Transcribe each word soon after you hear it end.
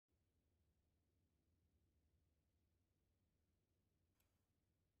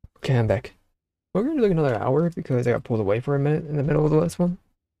Okay, I'm back. We're gonna do like another hour because I got pulled away for a minute in the middle of the last one.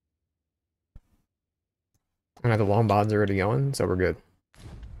 And the long bonds are already going, so we're good.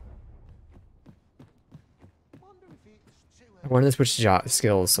 I wanted to switch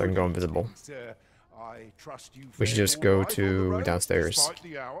skills so I can go invisible. I trust you We should fared just all go right on the to road, downstairs. despite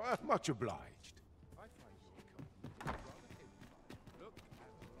the hour. Much obliged.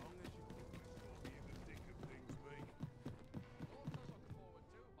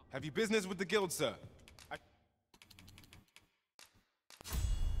 Have you business with the guild, sir?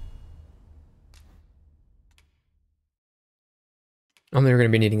 Only we're gonna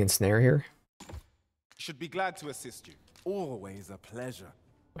be needing a snare here. Should be glad to assist you. Always a pleasure.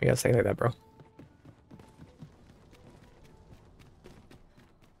 I gotta say like that, bro.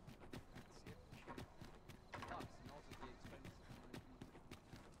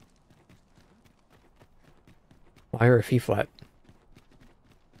 Why are a fee flat?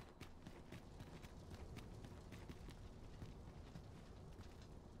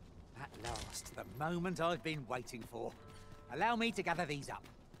 At last, the moment I've been waiting for. Allow me to gather these up.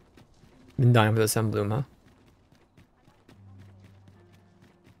 Been dying for the sun bloom, huh?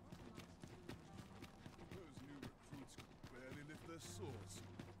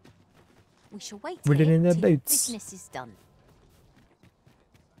 We shall wait Put it here in their till boots. business is done.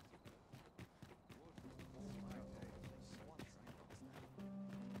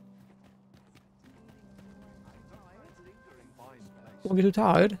 Don't get too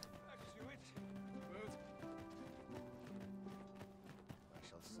tired. I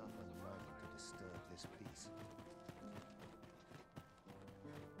shall suffer the moment to disturb this peace.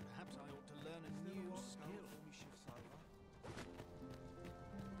 Perhaps I ought to learn a new skill.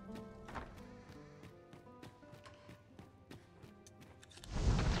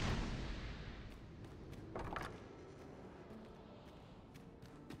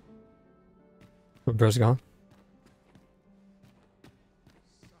 My bro's gone.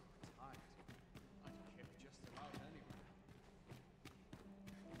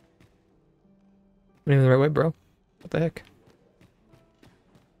 I'm in the right way, bro. What the heck?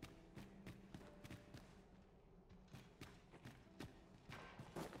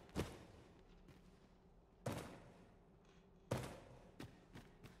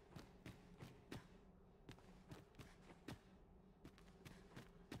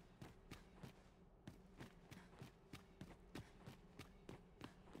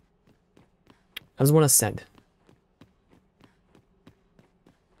 I just want to send.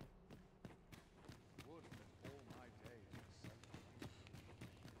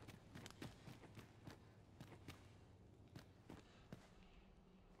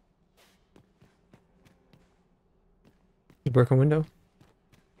 Broken window.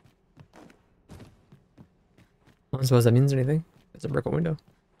 I don't suppose that means anything. It's a broken window.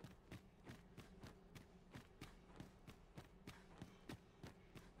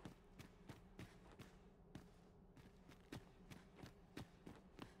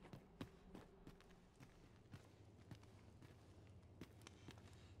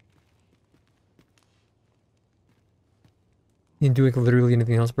 You can do like literally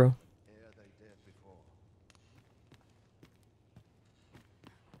anything else, bro. Here they did before.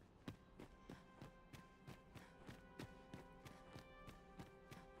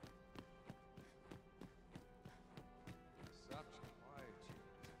 Such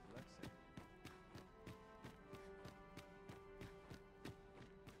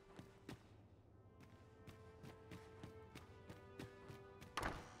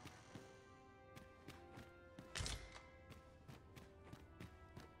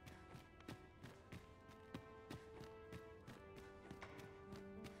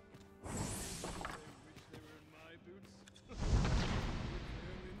quietude is a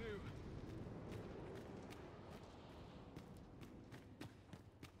blessing.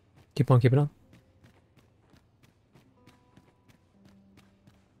 Keep on keeping on.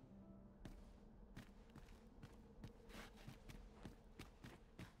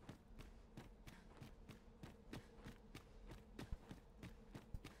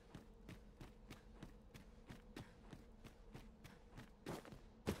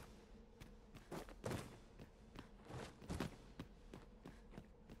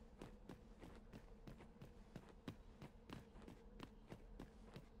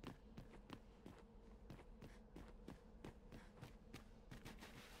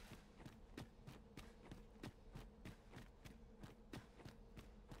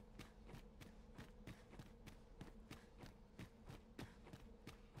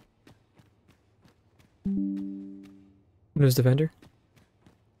 Windows defender.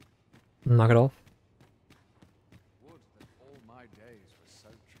 Knock it off. Would that all my days were so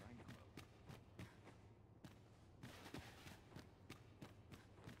tranquil.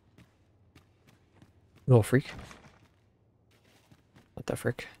 Little freak. What the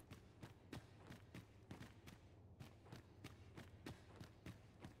frick?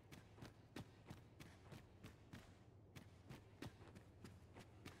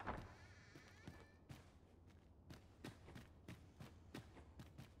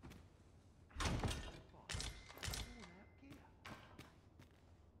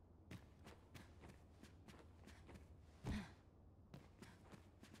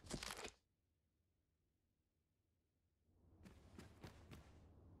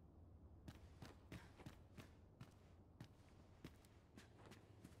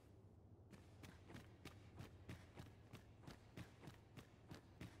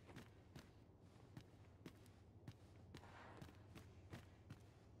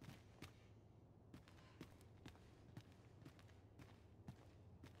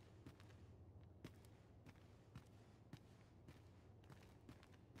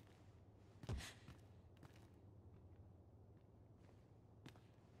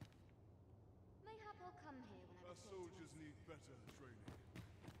 Mayhap I'll come here when Our soldiers need better training.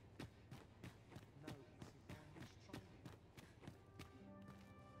 No, it's Irish training.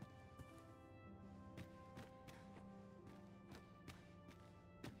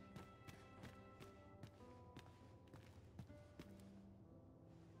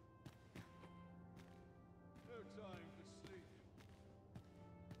 No time to sleep.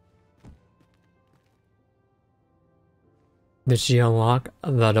 Did she unlock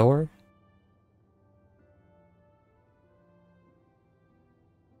the door?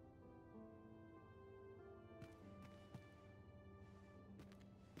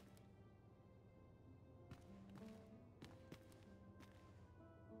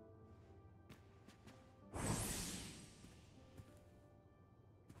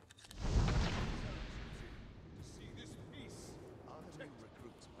 To see this peace. Are the new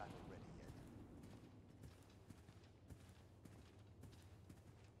recruits battle ready yet?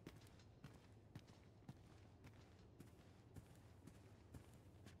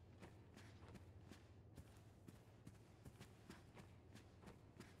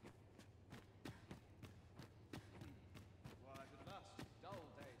 Right at last, dull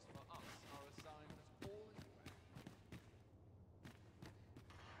days for us are a sign that all is well.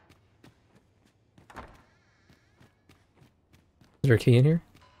 Is there a key in here?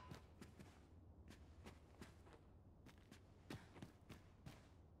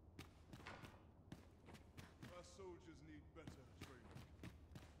 Our soldiers need better training.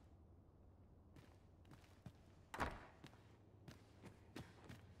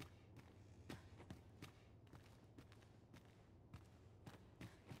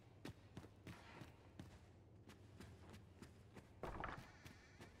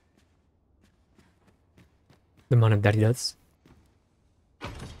 The amount of daddy does.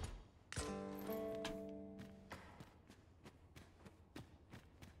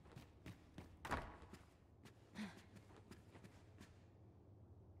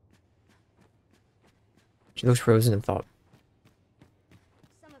 She looks frozen in thought.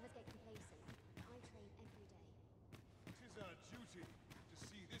 Some of us get complacent. I train every day. Tis our duty to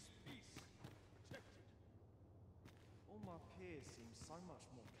see this peace protected. All my peers seem so much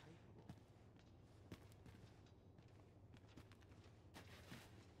more capable.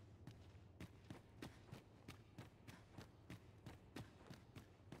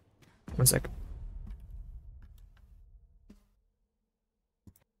 One sec.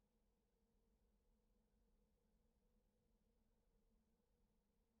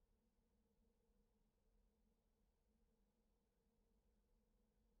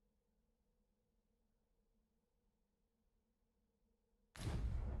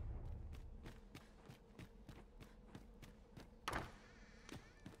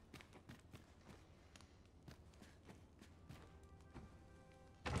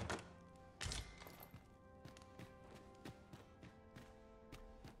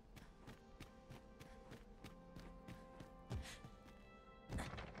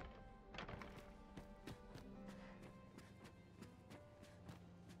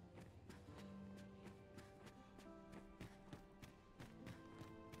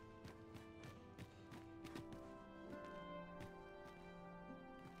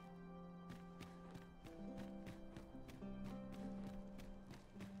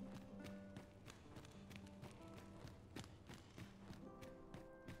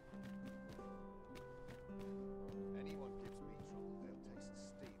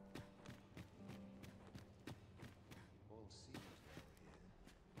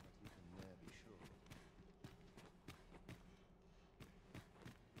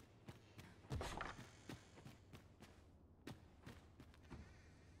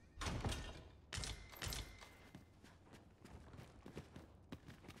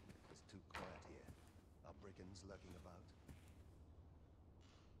 monsters lurking about.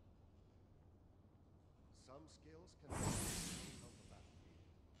 Some skills can be used on the battlefield.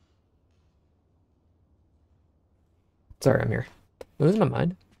 Sorry, I'm here. Losing my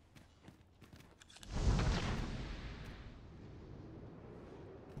mind.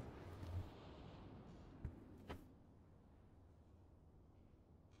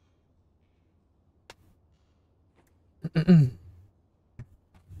 Are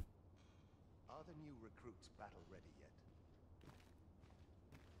the new recruits battle ready yet?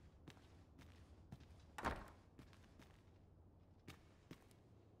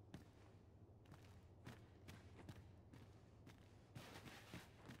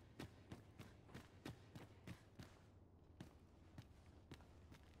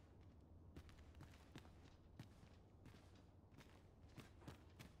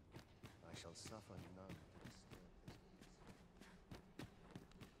 I shall suffer none to disturb this peace.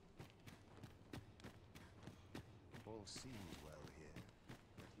 All seems well here,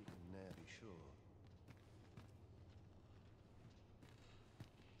 but he can ne'er be sure.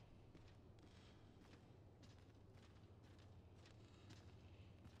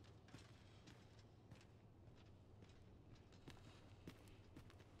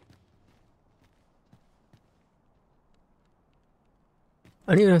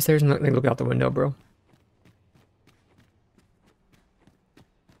 I don't even upstairs and look out the window, bro.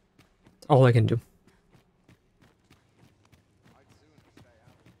 All I can do. I'd sooner stay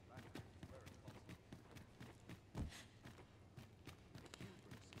out of the back where it's possible.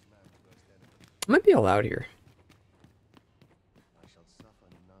 Hubris is man's worst enemy. I might be allowed here. I shall suffer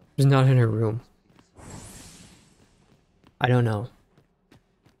none Just not in her room. to peace. I don't know.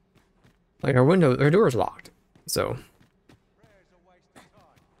 Like, her door is locked. So, Prayer's a waste of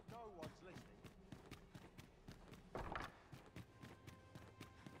time. No one's listening.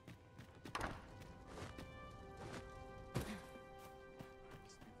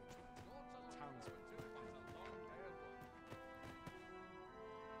 Townsman, that's a long day of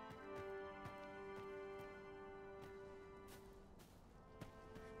work.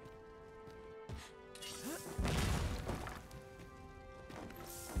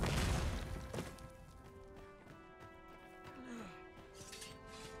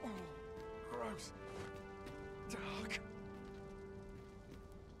 Gross. Dark.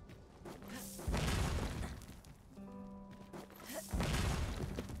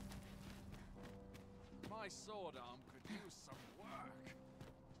 My sword arm could use some work.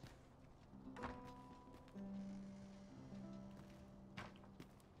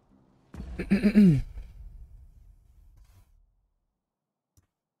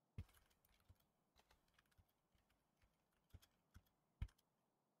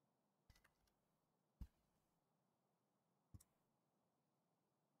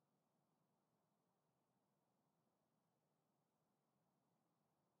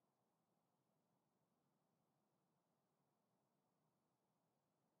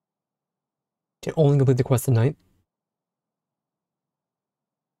 can only complete the quest tonight.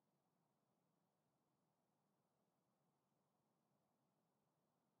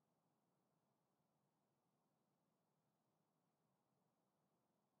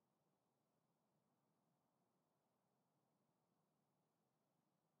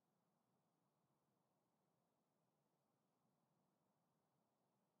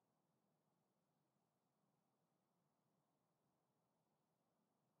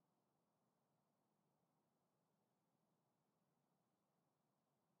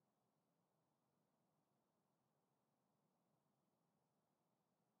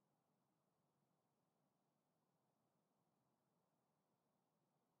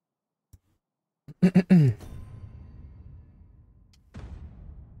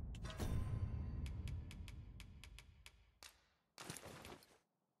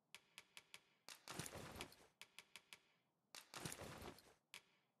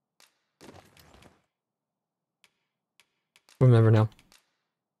 Remember now.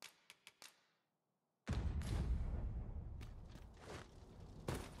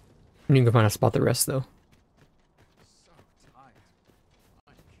 And you can find a spot the rest though. So tight.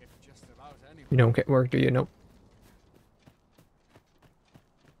 I'd kick just about anyone. You don't get work, do you? Nope.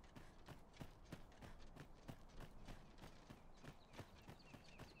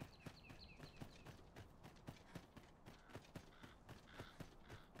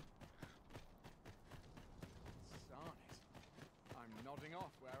 Sarnies. I'm nodding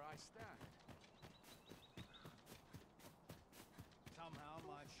off where I stand. Somehow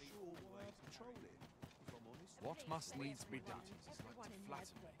my feet always Patrolling, if I'm honest. What must needs be done? Like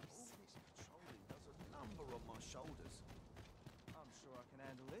to flatter me. Patrolling does a number on my shoulders. I'm sure I can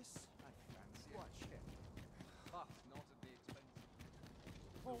handle this. I fancy a chip. but not at the expense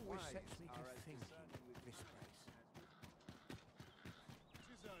of Always sets me to thinking with this place.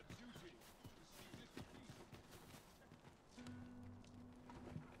 'Tis our duty to see this peace.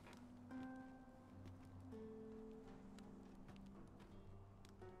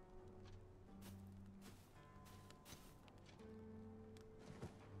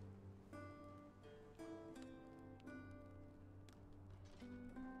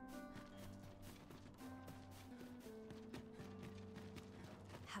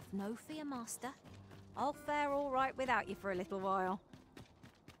 Have no fear, Master. I'll fare all right without you for a little while.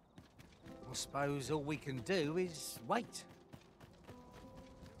 I suppose all we can do is wait.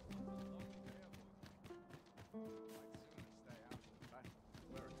 I'd sooner stay out of the battle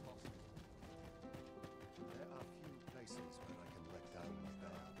where it's possible. There are few places where I can let down my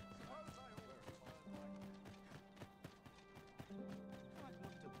guard.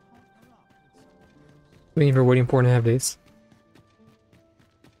 Waiting for waiting 4.5 days.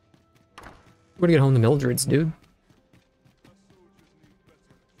 We're gonna get home to Mildred's, dude. Our soldiers need better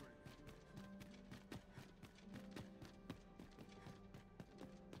training.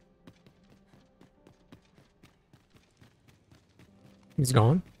 He's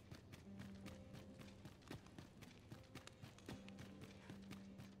gone.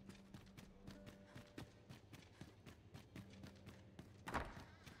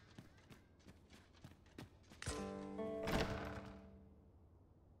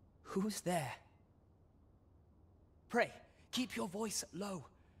 Who's there? Pray, keep your voice low.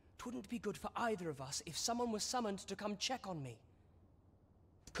 'Twouldn't be good for either of us if someone was summoned to come check on me.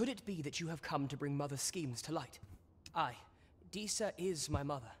 Could it be that you have come to bring Mother's schemes to light? Aye, Disa is my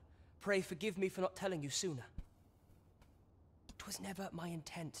mother. Pray forgive me for not telling you sooner. 'Twas never my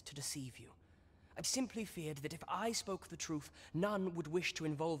intent to deceive you. I simply feared that if I spoke the truth, none would wish to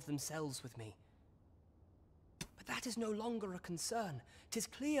involve themselves with me. But that is no longer a concern. 'Tis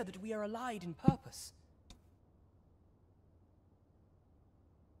clear that we are allied in purpose.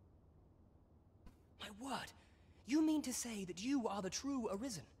 My word, you mean to say that you are the true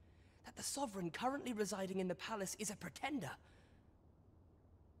Arisen? That the sovereign currently residing in the palace is a pretender?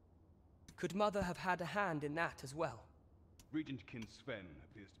 Could Mother have had a hand in that as well? Regent Kin Sven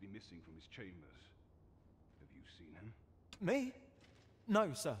appears to be missing from his chambers. Have you seen him? Me?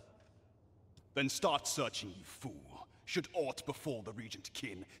 No, sir. Then start searching, you fool. Should aught befall the Regent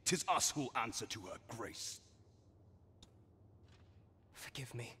Kin, 'tis us who'll answer to her grace.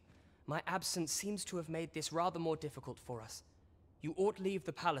 Forgive me. My absence seems to have made this rather more difficult for us. You ought leave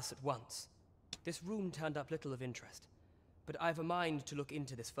the palace at once. This room turned up little of interest, but I've a mind to look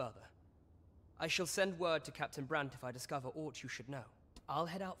into this further. I shall send word to Captain Brandt if I discover aught you should know. I'll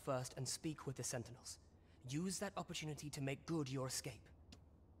head out first and speak with the sentinels. Use that opportunity to make good your escape.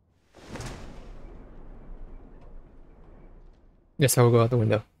 Guess I will go out the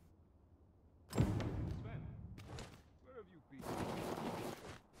window. Sven, where have you been?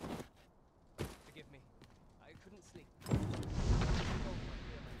 Forgive me. I couldn't sleep.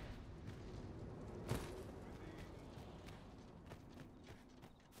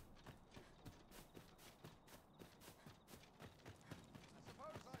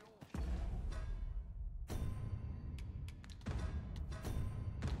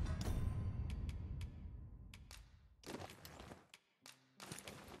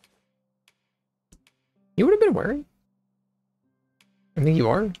 You would have been wearing? I think you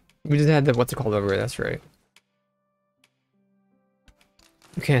are. We just had the what's it called over. That's right.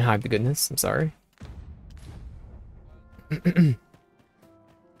 You can't hide the goodness. I'm sorry.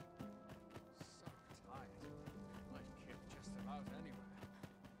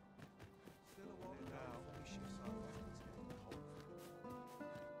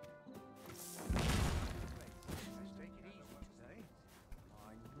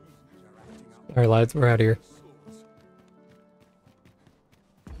 All right, lads, we're out of here.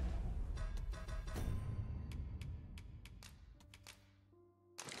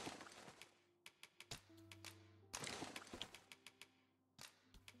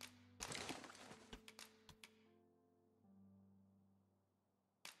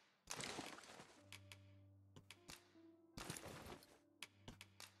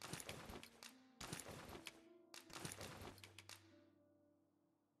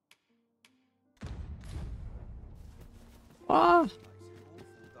 Ah.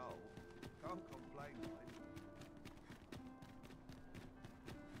 Can't complain, mate.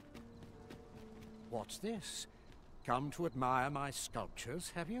 What's this? Come to admire my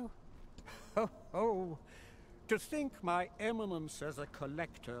sculptures, have you? Ho ho! To think my eminence as a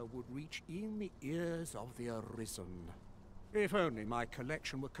collector would reach in the ears of the Arisen. If only my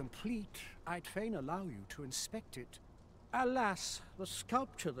collection were complete, I'd fain allow you to inspect it. Alas, the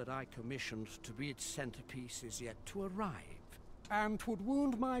sculpture that I commissioned to be its centerpiece is yet to arrive, and 'twould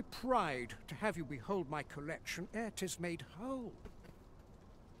wound my pride to have you behold my collection ere 'tis made whole.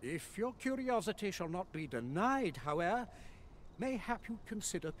 If your curiosity shall not be denied, however, mayhap you'd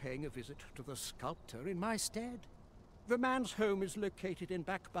consider paying a visit to the sculptor in my stead. The man's home is located in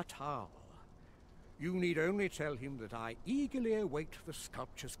Batal. You need only tell him that I eagerly await the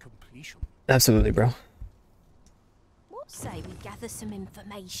sculpture's completion. Absolutely, bro. What say we gather some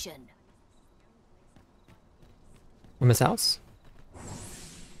information? From his house?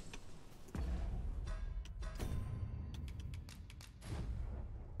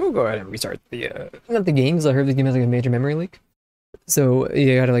 We'll go ahead and restart the, not the games. I heard the game has like a major memory leak. So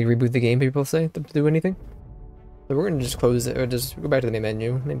you gotta like reboot the game, people say, to do anything. So we're gonna just close it, or just go back to the main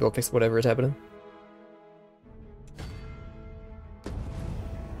menu. Maybe we'll fix whatever is happening.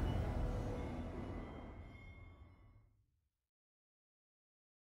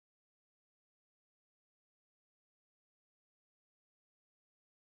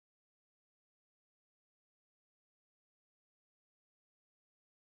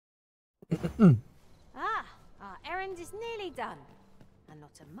 Our errand is nearly done. And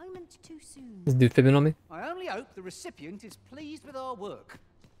not a moment too soon. This dude fibbing on me? I only hope the recipient is pleased with our work.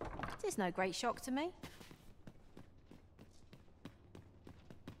 It is no great shock to me.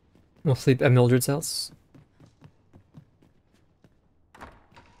 We'll sleep at Mildred's house.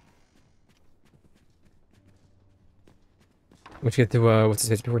 We should get to, what's his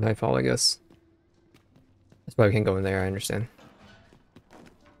face before nightfall, I guess. That's why we can't go in there, I understand.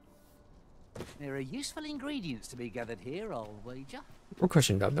 There are useful ingredients to be gathered here, I'll wager. We're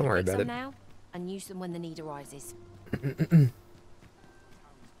questioned up, don't worry Take about some it. now, and use them when the need arises.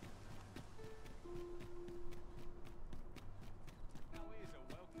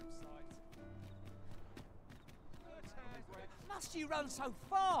 Must you run so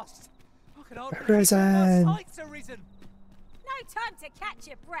fast? I can hardly Risen. my sights are risen. No time to catch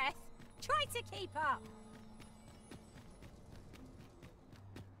your breath. Try to keep up.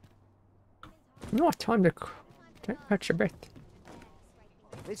 No time to catch your breath.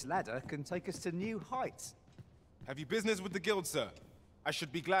 This ladder can take us to new heights. Have you business with the guild, sir? I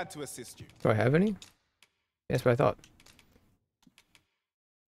should be glad to assist you. Do I have any? That's what I thought.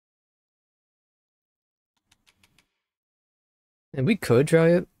 And we could try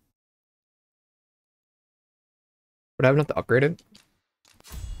it. But I have enough to upgrade it.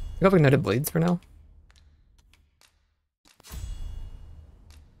 I got like Knighted Blades for now.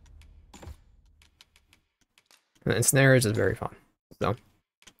 And snare is just very fun. So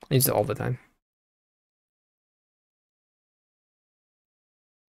I use it all the time.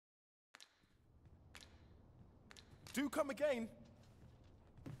 Do come again.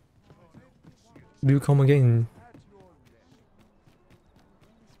 Do come again.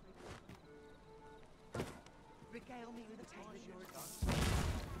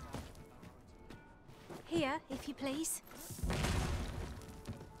 Here, if you please.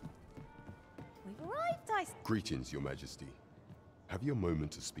 We've arrived, I... Greetings, Your Majesty. Have you a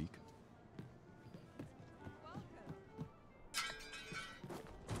moment to speak?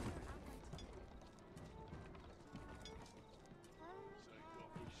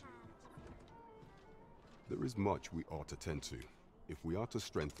 There is much we ought to tend to, if we are to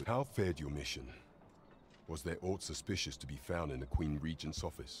strengthen... How fared your mission? Was there aught suspicious to be found in the Queen Regent's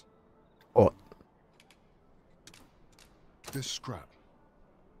office? What? This scrap.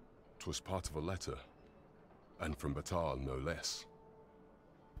 'Twas part of a letter. And from Batal, no less.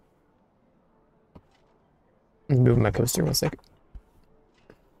 Move my poster 1 second.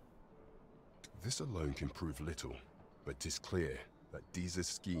 This alone can prove little, but 'tis clear that Deeza's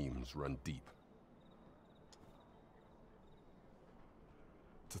schemes run deep.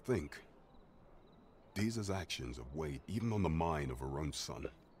 To think, Deeza's actions have weighed even on the mind of her own son.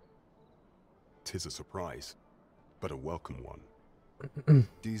 'Tis a surprise, but a welcome one.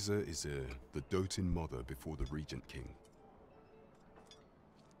 Deeza is the doting mother before the Regent King.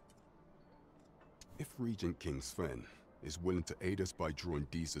 If Regent King Sven is willing to aid us by drawing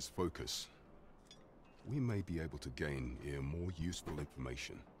Deeza's focus, we may be able to gain here more useful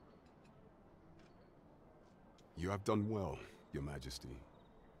information. You have done well, Your Majesty.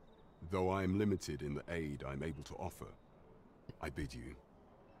 Though I am limited in the aid I'm able to offer, I bid you,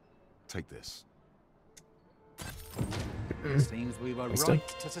 take this. Seems we were right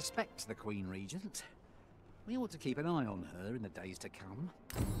to suspect the Queen Regent. We ought to keep an eye on her in the days to come.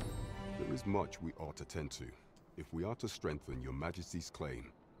 There is much we ought to tend to, if we are to strengthen Your Majesty's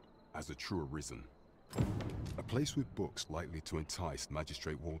claim as a true Arisen. A place with books likely to entice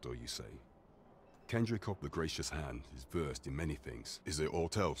Magistrate Waldo, you say? Kendrick of the Gracious Hand is versed in many things. Is there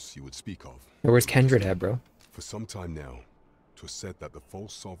aught else you would speak of? Where's Kendrick at, bro? For some time now, 'twas said that the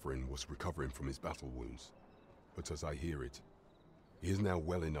false sovereign was recovering from his battle wounds. But as I hear it, he is now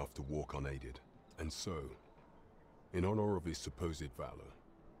well enough to walk unaided. And so, in honor of his supposed valor,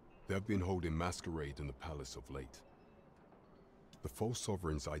 they have been holding masquerade in the palace of late. The false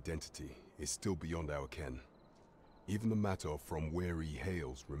sovereign's identity is still beyond our ken. Even the matter of from where he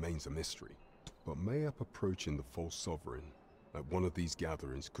hails remains a mystery. But mayhap approaching the false sovereign at one of these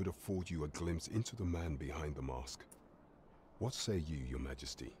gatherings could afford you a glimpse into the man behind the mask. What say you, your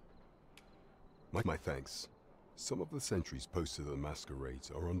majesty? My thanks. Some of the sentries posted at the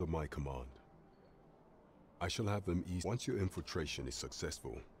masquerades are under my command. I shall have them eased. Once your infiltration is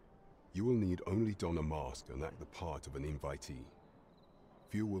successful, you will need only don a mask and act the part of an invitee.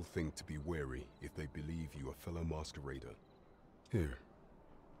 Few will think to be wary if they believe you a fellow masquerader. Here.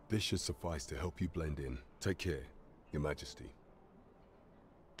 This should suffice to help you blend in. Take care, your majesty.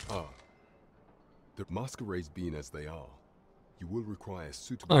 Ah. The masquerades being as they are, you will require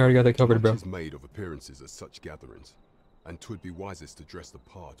suitable... I already got that covered, bro. Much is made of appearances at such gatherings, and 'twould be wisest to dress the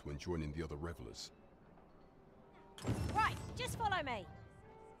part when joining the other revelers. Right, just follow me.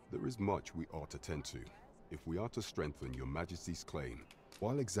 There is much we ought to tend to, if we are to strengthen your majesty's claim,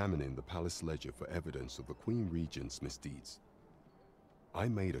 while examining the palace ledger for evidence of the Queen Regent's misdeeds. I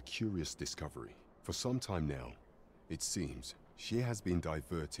made a curious discovery. For some time now, it seems, she has been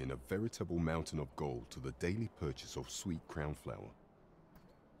diverting a veritable mountain of gold to the daily purchase of sweet crown flower.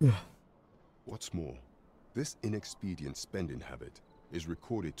 What's more, this inexpedient spending habit is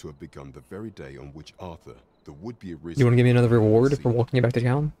recorded to have begun the very day on which Arthur, the would-be arisen... You want to give me another reward for walking you back to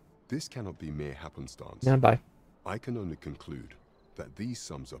town? This cannot be mere happenstance. Yeah, bye. I can only conclude that these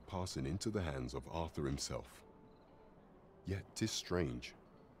sums are passing into the hands of Arthur himself. Yet 'tis strange,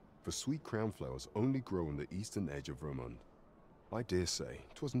 for sweet crown flowers only grow on the eastern edge of Vermont. I dare say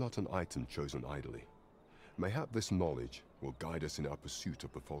 'twas not an item chosen idly. Mayhap this knowledge will guide us in our pursuit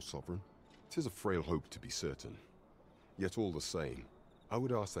of the false sovereign. 'Tis a frail hope to be certain. Yet all the same, I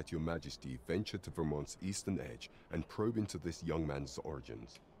would ask that your majesty venture to Vermont's eastern edge and probe into this young man's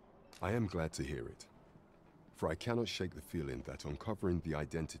origins. I am glad to hear it, for I cannot shake the feeling that uncovering the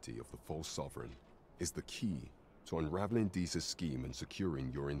identity of the false sovereign is the key to unraveling Deeza's scheme and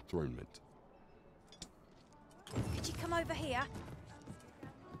securing your enthronement. Could you come over here?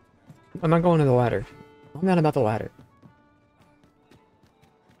 I'm not going to the ladder. I'm not about the ladder.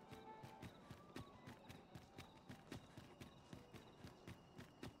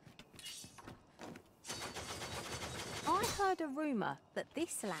 I heard a rumour that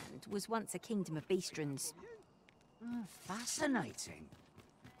this land was once a kingdom of beastrons. Fascinating.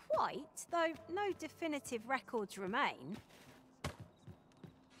 Quite, though no definitive records remain.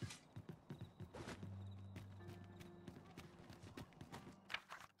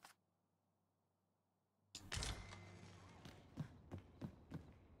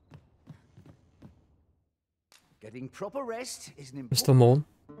 Getting proper rest is an important... Mr. Mole.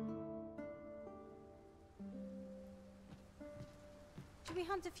 Should we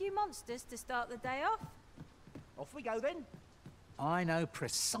hunt a few monsters to start the day off? Off we go then. I know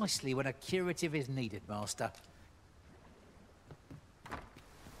precisely when a curative is needed, Master.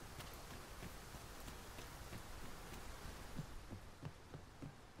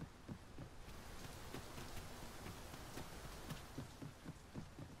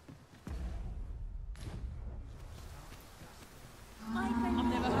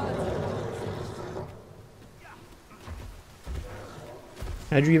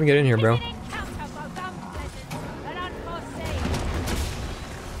 How'd you even get in here, bro?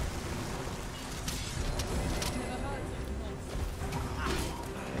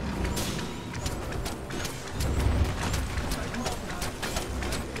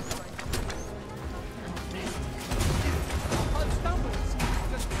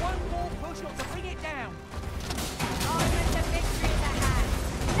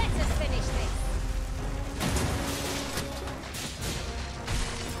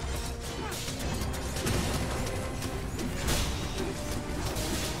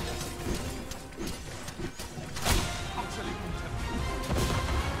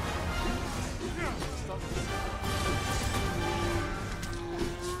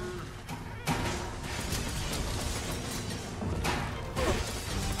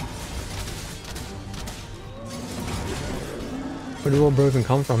 Where do all bros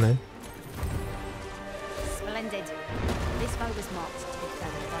come from, man? Splendid. This bow was marked to be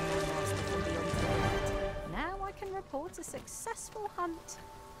found by my master from beyond the land. Now I can report a successful hunt.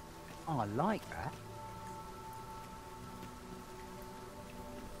 I like that.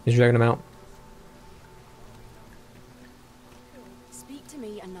 He's dragging him out. Speak to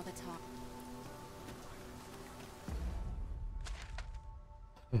me another time.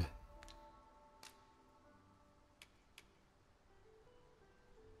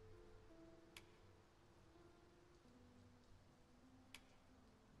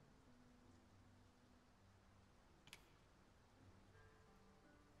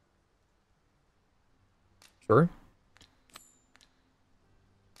 Sure.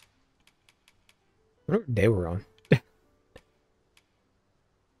 I wonder what day we're on.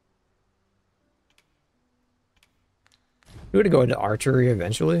 We would go into archery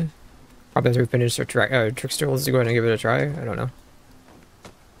eventually. Probably after we finish our trickster, let's go ahead and give it a try. I don't know.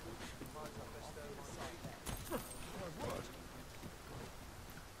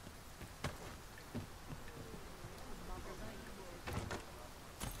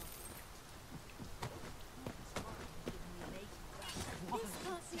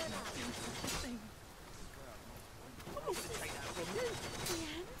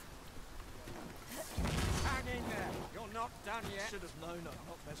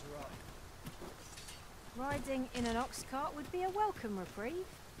 Riding in an ox cart would be a welcome reprieve.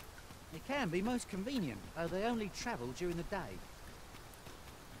 It can be most convenient, though they only travel during the day.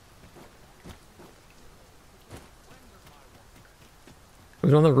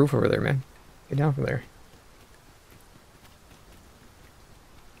 Who's on the roof over there, man? Get down from there.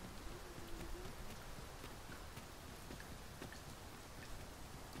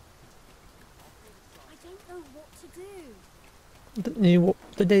 I don't know what to do. What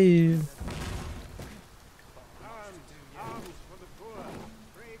to do? Arms for the poor.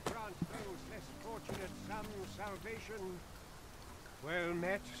 Pray grant those less fortunate some salvation. Well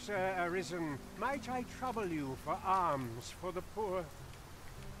met, Sir Arisen. Might I trouble you for alms for the poor?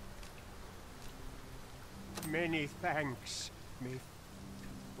 Many thanks.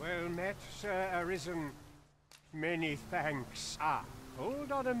 Well met, Sir Arisen. Many thanks. Ah,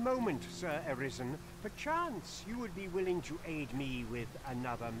 hold on a moment, Sir Arisen. Perchance you would be willing to aid me with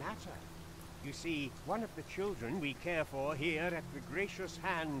another matter. You see, one of the children we care for here at the Gracious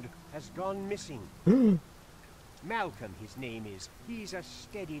Hand has gone missing. Malcolm, his name is. He's a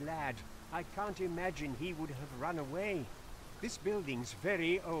steady lad. I can't imagine he would have run away. This building's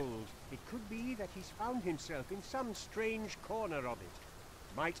very old. It could be that he's found himself in some strange corner of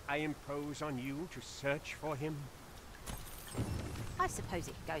it. Might I impose on you to search for him? I suppose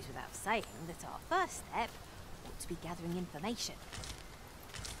it goes without saying that our first step ought to be gathering information.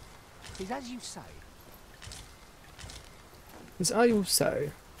 It's as you say. As I will say.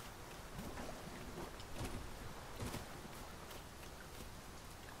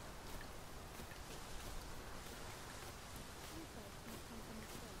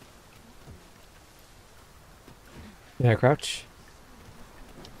 Yeah, crouch.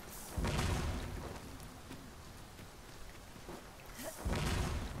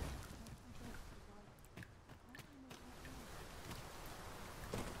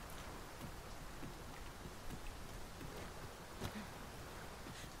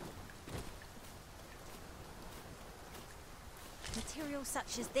 Materials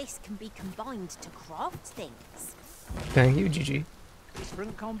such as this can be combined to craft things. Thank you, GG.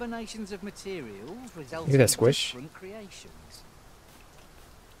 Different combinations of materials result Look at that in squish. different creations.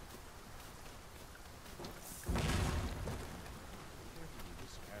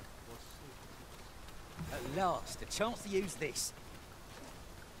 At last, a chance to use this.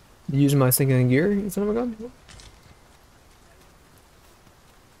 Use my sinking gear, you son of a gun.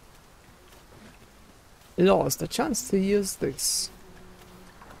 Lost a chance to use this.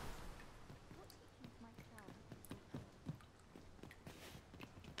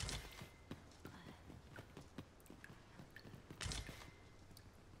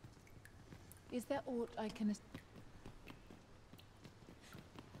 Is there aught I can...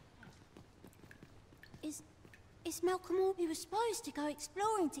 Is Malcolm all we were supposed to go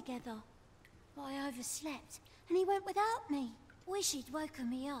exploring together? But I overslept, and he went without me. Wish he'd woken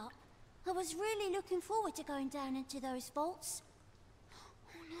me up. I was really looking forward to going down into those vaults.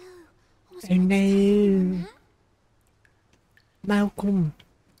 Oh no. I was Oh no. Malcolm.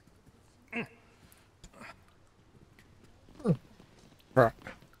 Right.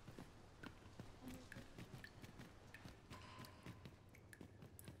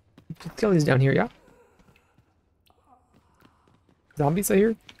 Kill these down here, yeah? Zombies are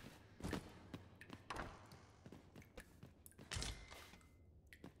here?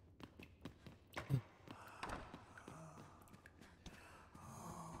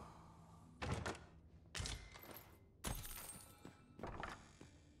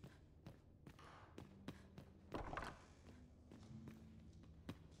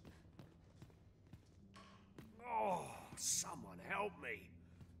 someone help me.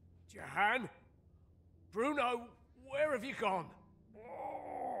 Jahan? Bruno, where have you gone?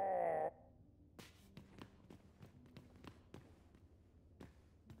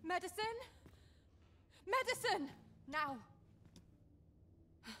 Medicine? Medicine! Now!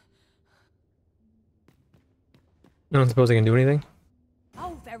 I don't suppose I can do anything?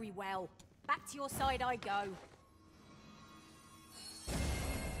 Oh, very well. Back to your side I go.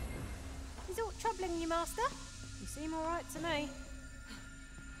 Is aught troubling you, Master? You seem all right to me.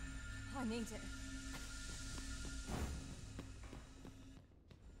 I need it.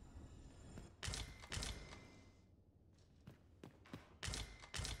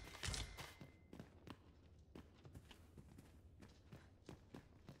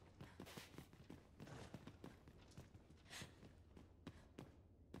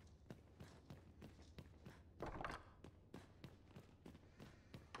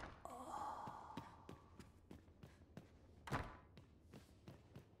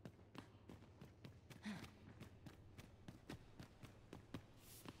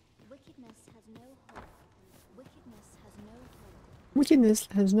 Wickedness has no hope. Wickedness has no hope. Wickedness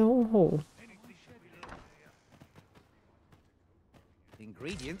has no hole.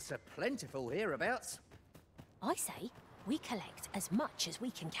 Ingredients are plentiful hereabouts. I say, we collect as much as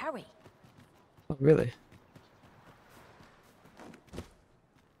we can carry. Oh, really?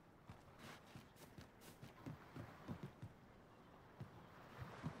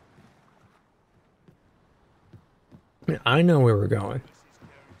 I mean, I know where we're going.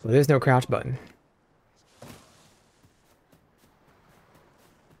 Well, there's no crouch button.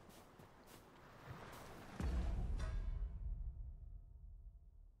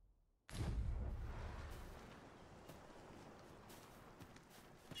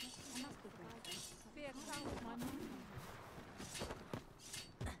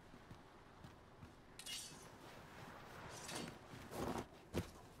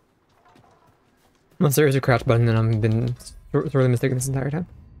 Unless there is a crouch button, then I've been sorely mistaken this entire time.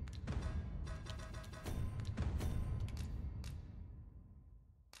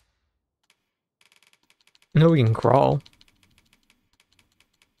 No, we can crawl.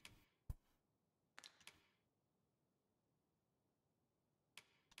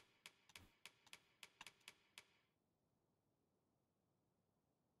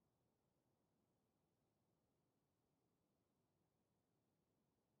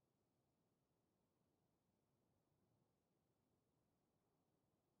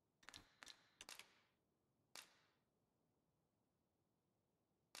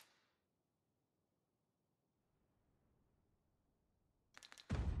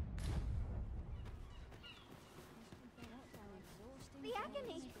 The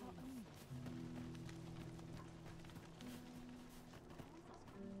agony!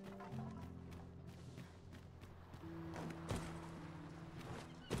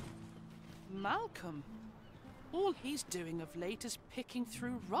 Malcolm. All he's doing of late is picking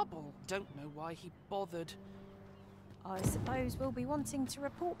through rubble. Don't know why he bothered. I suppose we'll be wanting to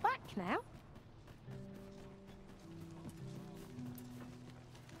report back now.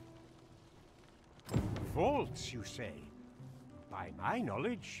 Vaults, you say? By my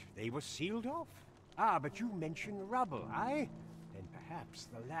knowledge, they were sealed off. Ah, but you mention rubble, aye? Then perhaps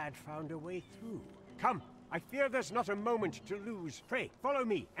the lad found a way through. Come, I fear there's not a moment to lose. Pray, follow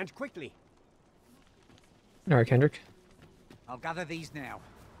me, and quickly. Alright, Kendrick. I'll gather these now.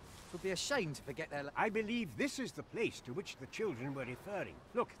 It would be a shame to forget their... I believe this is the place to which the children were referring.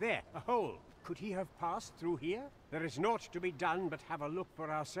 Look, there, a hole. Could he have passed through here? There is naught to be done but have a look for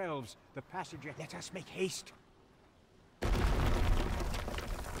ourselves. The passage... Let us make haste.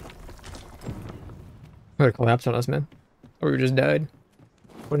 Would have collapsed on us, man. Or we just died.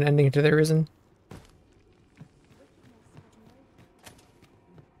 What an ending to their risen.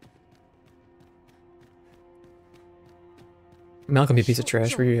 Malcolm, you piece of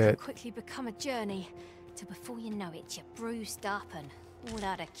trash. Where you at? Quickly become a journey, till before you know it, you're bruised up and all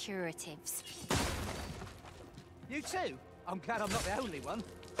out of curatives. You too? I'm glad I'm not the only one.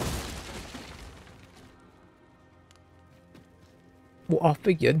 Well, I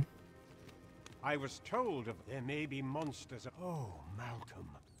figured. I was told of there may be monsters. Oh, Malcolm.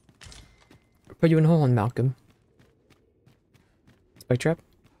 Put you in a hole, Malcolm. Spike trap.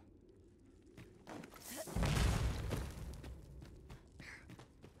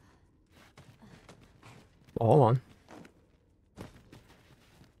 Well, hold on.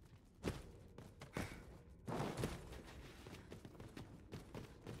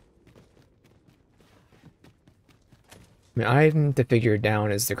 I mean, I need to figure it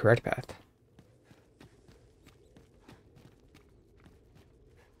down is the correct path.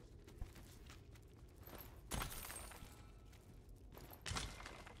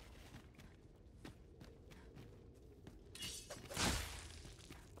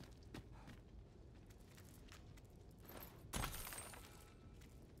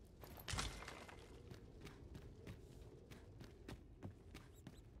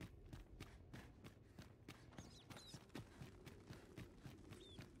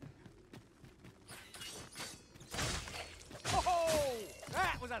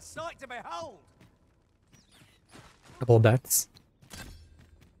 was a sight to behold. Couple of bets.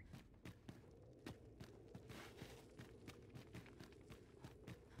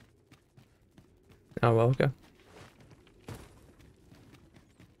 Oh well, okay.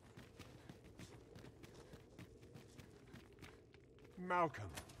 Malcolm,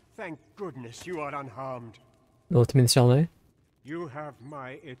 thank goodness you are unharmed. Ultimate Chalmay. You have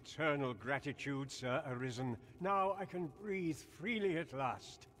my eternal gratitude, Sir Arisen. Now I can breathe freely at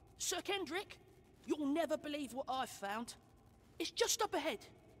last. Sir Kendrick, you'll never believe what I've found. It's just up ahead.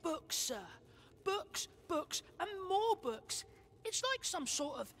 Books, sir. Books, books, and more books. It's like some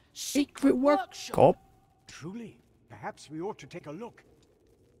sort of secret workshop. Truly, perhaps we ought to take a look.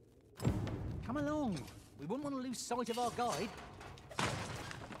 Come along. We wouldn't want to lose sight of our guide.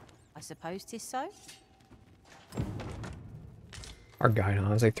 I suppose 'tis so. Our guide, huh?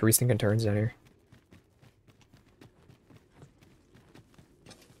 There's like 3 stinking turns down here.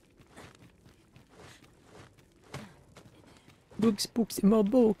 Books, books, and more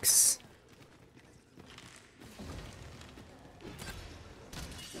books.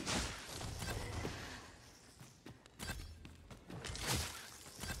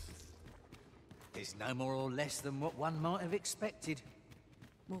 It's no more or less than what one might have expected.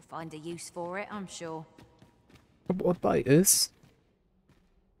 We'll find a use for it, I'm sure. What bite is?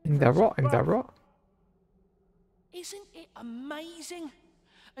 Ain't that right? Ain't that right? Isn't it amazing?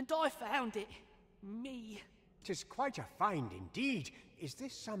 And I found it. Me. 'Tis quite a find indeed. Is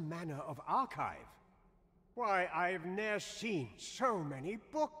this some manner of archive? Why, I've ne'er seen so many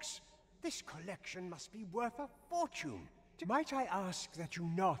books. This collection must be worth a fortune. Might I ask that you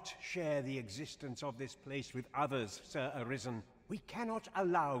not share the existence of this place with others, Sir Arisen? We cannot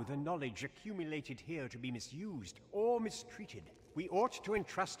allow the knowledge accumulated here to be misused or mistreated. We ought to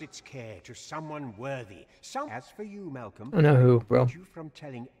entrust its care to someone worthy. As for you, Malcolm, I know who, bro. keep you from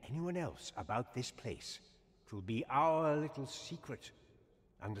telling anyone else about this place. 'Twill be our little secret.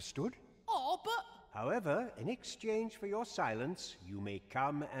 Understood? Oh, but... However, in exchange for your silence, you may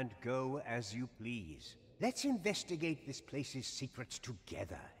come and go as you please. Let's investigate this place's secrets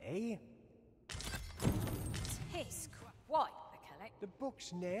together, eh? Tis quite the collect. The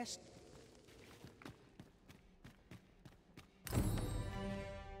book's nest.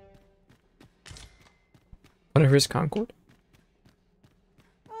 One of his Concord?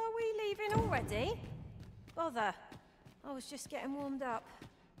 Are we leaving already? Bother. I was just getting warmed up.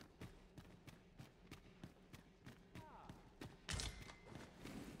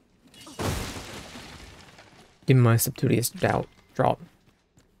 Give me my subtudious drought.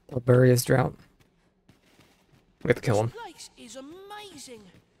 Barbarious drought. We have to kill him. This place is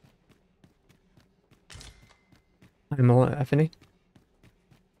amazing. I'm all Effany.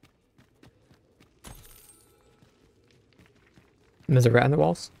 And there's a rat in the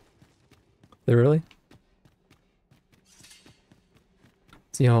walls? Literally?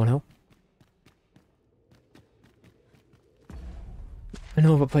 See how I help? I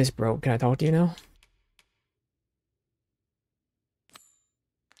know of a place, bro. Can I talk to you now?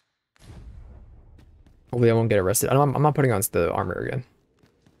 Hopefully I won't get arrested. I'm not putting on the armor again.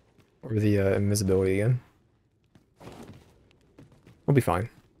 Or the invisibility again. We'll be fine.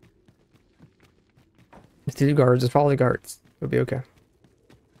 Just 2 guards, just follow the guards. It'll be okay.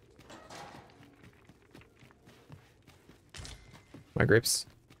 My grapes.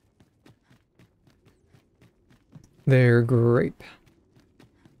 They're grape.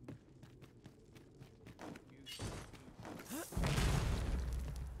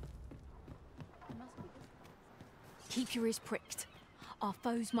 Keep your ears pricked. Our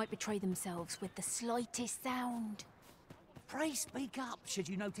foes might betray themselves with the slightest sound. Pray speak up should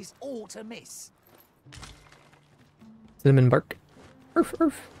you notice aught amiss. Cinnamon bark. Oof,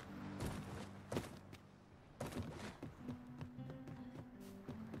 oof.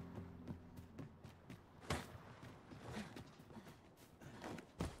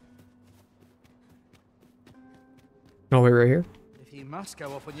 Oh, wait, right here? If you must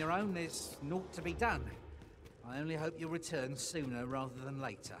go off on your own, there's naught to be done. I only hope you'll return sooner rather than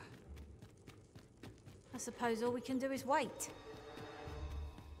later. I suppose all we can do is wait.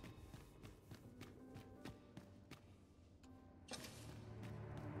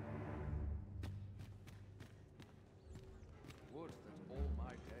 Would that all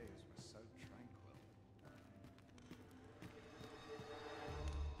my days were so tranquil.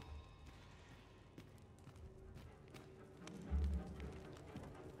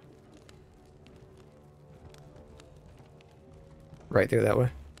 Right through that way.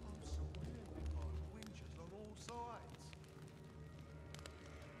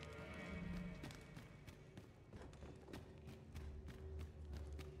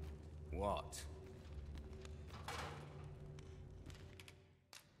 What?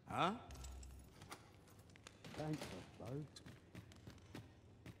 Huh? Thanks, I suppose.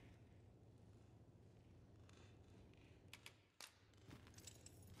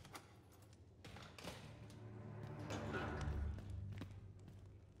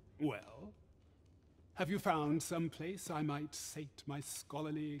 Well, have you found some place I might sate my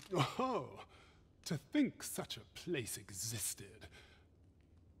scholarly... Oh, to think such a place existed.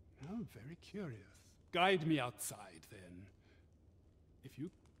 Oh, very curious. Guide me outside, then. If you...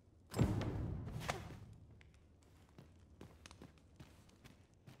 I'm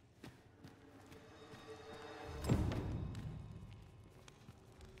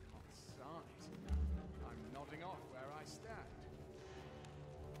nodding off where I stand.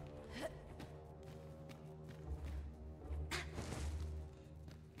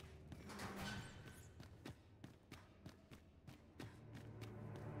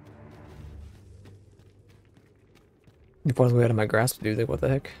 You forced me out of my grasp, dude. Like, what the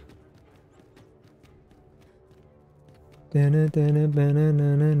heck?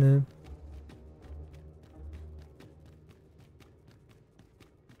 Da-na-da-na-ba-na-na-na-na.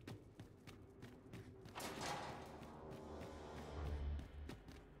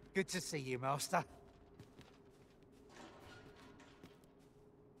 Good to see you, Master.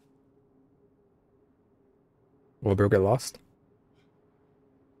 Will bro get lost?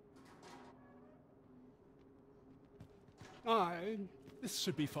 This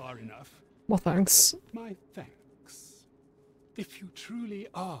should be far enough. Well, thanks. My thanks. If you truly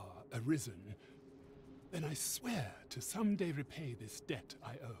are arisen, then I swear to someday repay this debt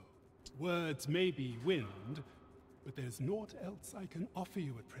I owe. Words may be wind, but there's naught else I can offer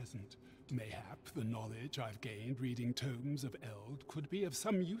you at present. Mayhap the knowledge I've gained reading tomes of Eld could be of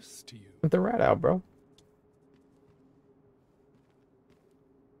some use to you. Let the rat out, bro.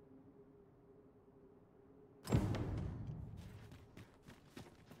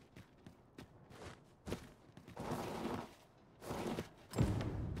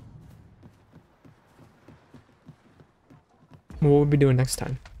 What will we be doing next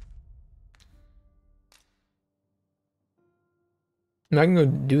time? I can go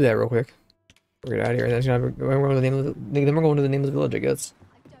do that real quick. We'll get out of here. And then we're going to the name of the, then we're going to the name of the village, I guess.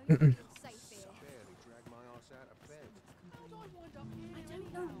 I don't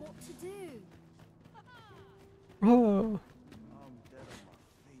know what to do. Oh.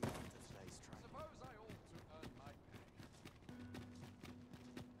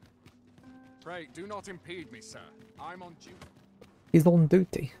 Pray, do not impede me, sir. I'm on duty. He's on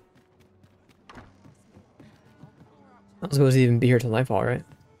duty. I suppose he'd even be here till nightfall, right?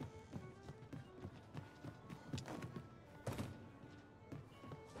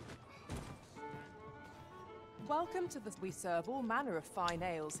 Welcome to the... We serve all manner of fine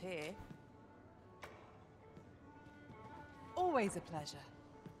ales here. Always a pleasure.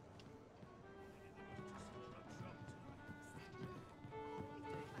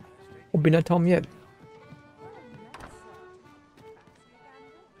 We'll be not Tom yet.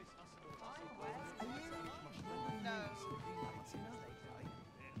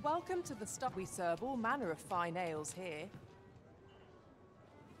 Welcome to the stuff. We serve all manner of fine ales here.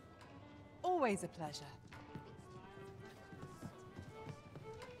 Always a pleasure.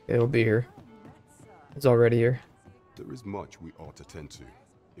 It'll be here. It's already here. There is much we ought to tend to.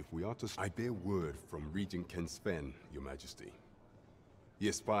 If we are to... I bear word from Regent Ken Sven, Your Majesty. He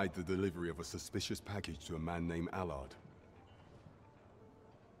espied the delivery of a suspicious package to a man named Allard.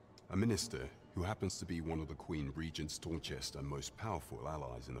 A minister who happens to be one of the Queen Regent's staunchest and most powerful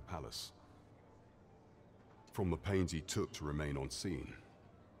allies in the palace. From the pains he took to remain on scene,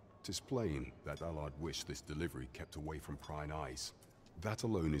 'tis plain that Allard wished this delivery kept away from prying eyes. That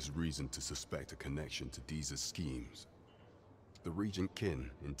alone is reason to suspect a connection to Deeza's schemes. The Regent Kin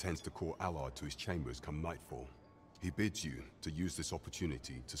intends to call Allard to his chambers come nightfall. He bids you to use this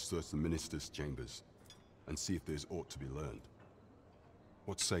opportunity to search the minister's chambers and see if there's aught to be learned.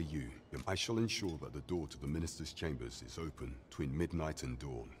 What say you? I shall ensure that the door to the minister's chambers is open between midnight and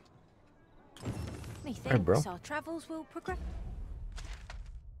dawn. Methinks our travels will progress.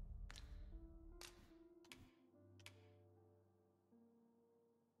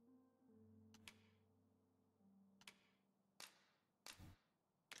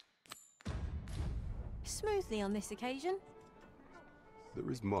 Smoothly on this occasion.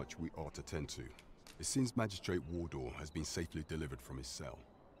 There is much we ought to tend to. It seems Magistrate Wardor has been safely delivered from his cell.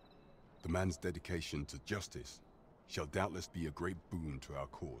 The man's dedication to justice shall doubtless be a great boon to our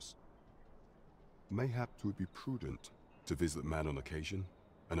cause. Mayhap it would be prudent to visit the man on occasion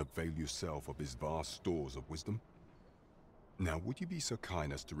and avail yourself of his vast stores of wisdom. Now, would you be so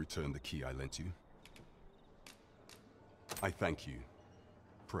kind as to return the key I lent you? I thank you.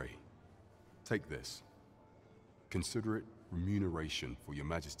 Pray, take this. Consider it remuneration for your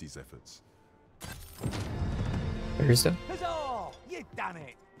Majesty's efforts. Thursday. Huzzah! You done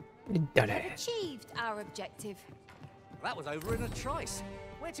it! You done We've it. achieved our objective. That was over in a trice.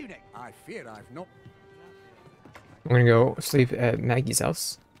 Where to next? I fear I've not. We're gonna go sleep at Maggie's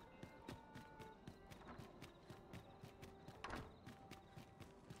house.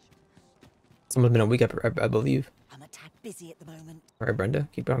 It's only been a week, I believe. I'm a tad busy at the moment. All right, Brenda,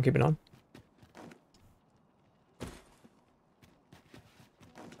 keep on keeping on.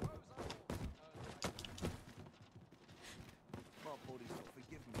 My body's not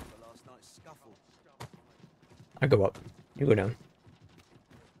forgiven me for last night's scuffle. I go up. You go down.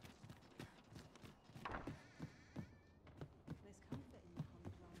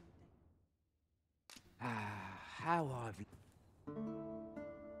 How I've...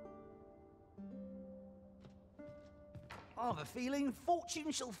 I've a feeling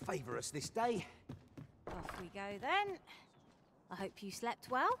fortune shall favour us this day. Off we go then. I hope you slept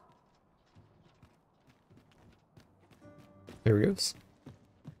well. There he goes.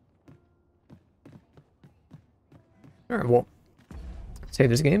 Alright, well, save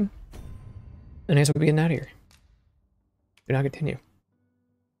this game. And I guess we'll be getting out of here. Do not continue.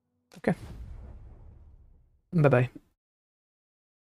 Okay. Bye-bye.